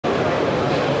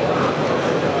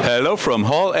Hello from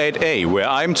Hall 8A, where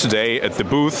I'm today at the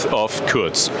booth of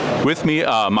Kurz. With me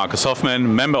are Markus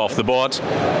Hoffmann, member of the board,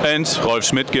 and Rolf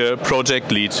Schmidtke,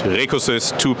 project lead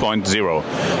RECOSYS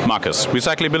 2.0. Markus,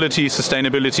 recyclability,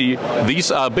 sustainability,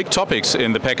 these are big topics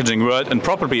in the packaging world and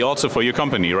probably also for your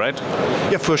company, right?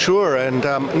 Yeah, for sure. And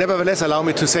nevertheless, allow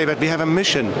me to say that we have a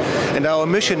mission. And our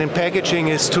mission in packaging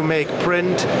is to make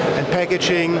print and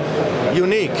packaging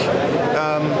unique,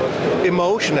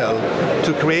 emotional,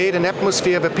 to create an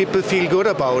atmosphere where people feel good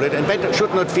about it and they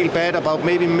should not feel bad about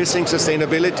maybe missing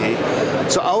sustainability.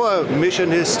 So our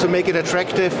mission is to make it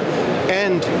attractive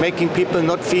and making people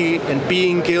not feel and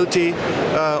being guilty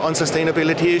on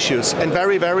sustainability issues. And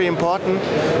very, very important,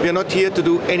 we are not here to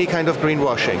do any kind of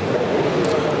greenwashing.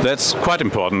 That's quite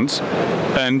important.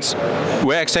 And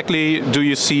where exactly do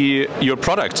you see your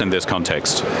products in this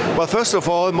context? Well, first of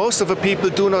all, most of the people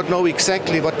do not know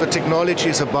exactly what the technology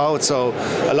is about. So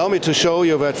allow me to show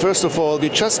you that, first of all, we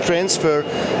just transfer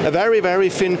a very, very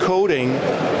thin coating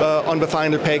on the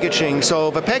final packaging. So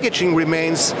the packaging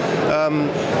remains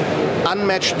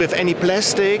unmatched with any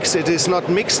plastics. It is not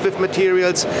mixed with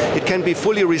materials. It can be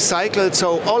fully recycled.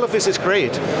 So all of this is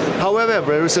great. However,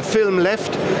 there is a film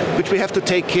left which we have to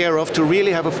take care of to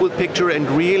really have a full picture and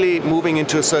really moving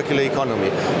into a circular economy.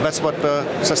 That's what the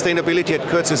sustainability at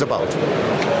Kurz is about.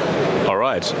 All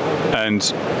right.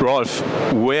 And Rolf,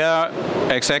 where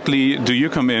exactly do you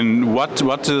come in? What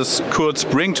does Kurz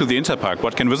bring to the Interpack?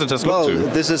 What can visitors look to?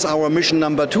 Well, this is our mission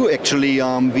number 2 actually.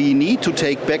 We need to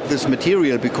take back this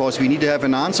material because we need to have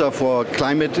an answer for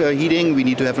climate heating, we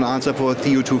need to have an answer for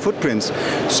CO2 footprints.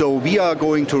 So we are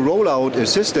going to roll out a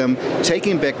system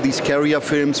taking back these carrier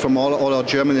films from all our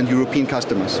German and European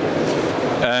customers.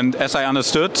 And as I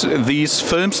understood, these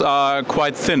films are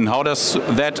quite thin. How does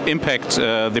that impact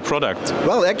the product?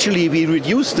 Well, actually, we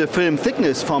reduced the film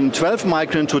thickness from 12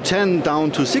 micron to 10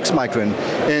 down to 6 micron.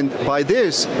 And by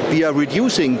this, we are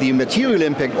reducing the material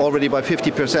impact already by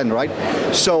 50%, right?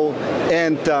 So,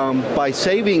 and by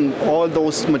saving all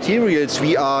those materials,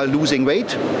 we are losing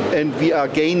weight and we are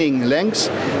gaining length.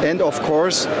 And of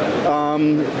course,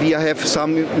 we have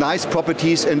some nice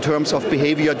properties in terms of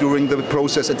behavior during the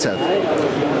process itself.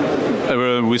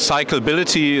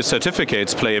 Recyclability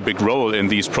certificates play a big role in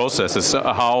these processes.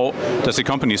 How does the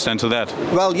company stand to that?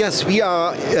 Well, yes, we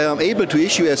are able to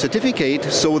issue a certificate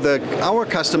so that our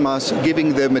customers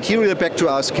giving the material back to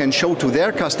us can show to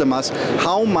their customers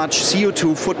how much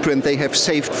CO2 footprint they have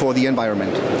saved for the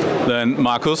environment. Then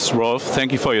Markus, Rolf,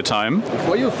 thank you for your time.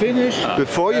 Before you finish,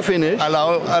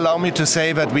 allow me to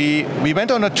say that we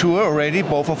went on a tour already,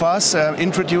 both of us,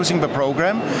 introducing the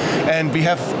program, and we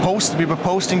were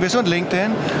posting this on LinkedIn.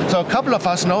 So a couple of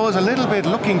us know us a little bit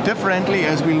looking differently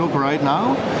as we look right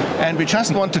now, and we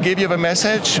just want to give you the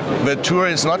message: the tour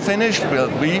is not finished.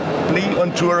 We'll be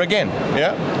on tour again.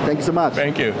 Yeah. Thank you so much.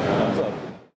 Thank you.